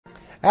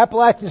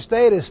Appalchian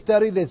State has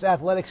studied its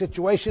athletic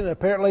situation and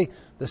apparently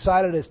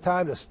decided it's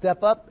time to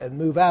step up and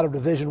move out of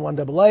Division I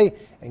AA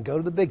and go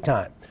to the big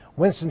time.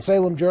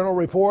 Winston-Salem Journal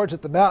reports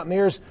that the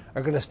Mountaineers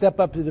are going to step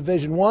up to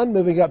Division I,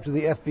 moving up to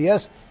the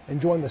FBS and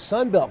join the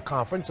Sun Belt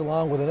Conference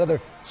along with another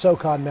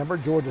SoCon member,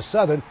 Georgia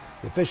Southern.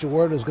 The official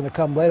word is going to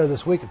come later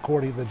this week,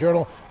 according to the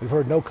Journal. We've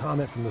heard no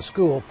comment from the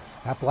school.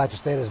 Appalchian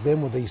State has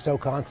been with the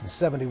SoCon since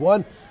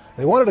 '71.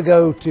 They wanted to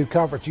go to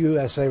Conference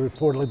USA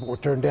reportedly, but were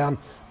turned down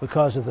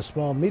because of the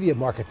small media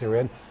market they're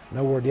in.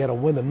 No word yet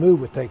on when the move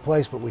would take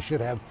place, but we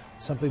should have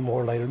something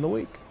more later in the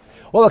week.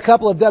 Well, a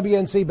couple of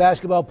WNC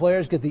basketball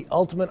players get the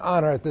ultimate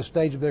honor at this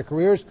stage of their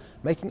careers,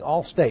 making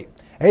All-State.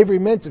 Avery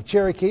Mintz of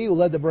Cherokee, who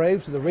led the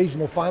Braves to the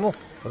regional final,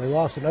 where they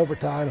lost in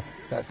overtime,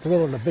 that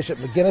thrill to Bishop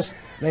McGinnis,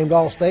 named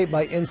All-State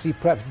by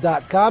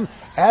NCPreps.com,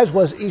 as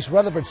was East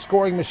Rutherford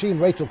scoring machine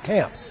Rachel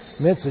Camp.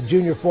 Mintz, a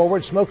junior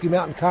forward, Smoky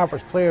Mountain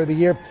Conference Player of the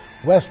Year,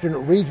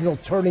 Western Regional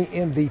Tourney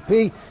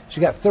MVP.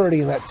 She got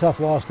 30 in that tough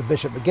loss to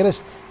Bishop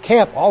McGinnis.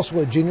 Camp, also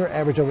a junior,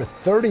 averaged over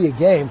 30 a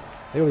game.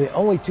 They were the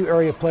only two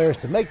area players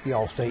to make the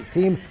All-State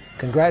team.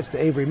 Congrats to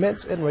Avery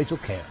Mintz and Rachel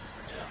Camp.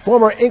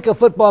 Former Enka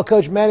football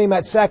coach Manny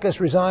Matsakis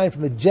resigned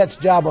from the Jets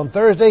job on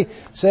Thursday,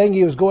 saying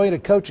he was going to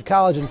coach a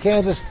college in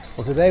Kansas.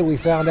 Well, today we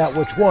found out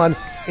which one,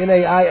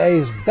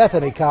 NAIA's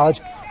Bethany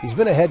College. He's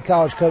been a head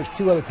college coach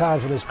 2 other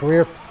times in his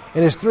career.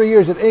 In his 3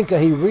 years at Enka,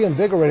 he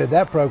reinvigorated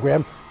that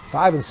program.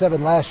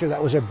 5-7 last year.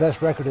 That was their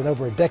best record in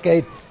over a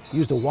decade.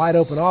 Used a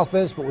wide-open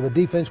offense, but with a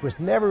defense which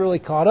never really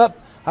caught up.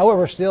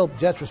 However, still,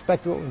 Jets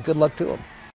respectable, and good luck to them.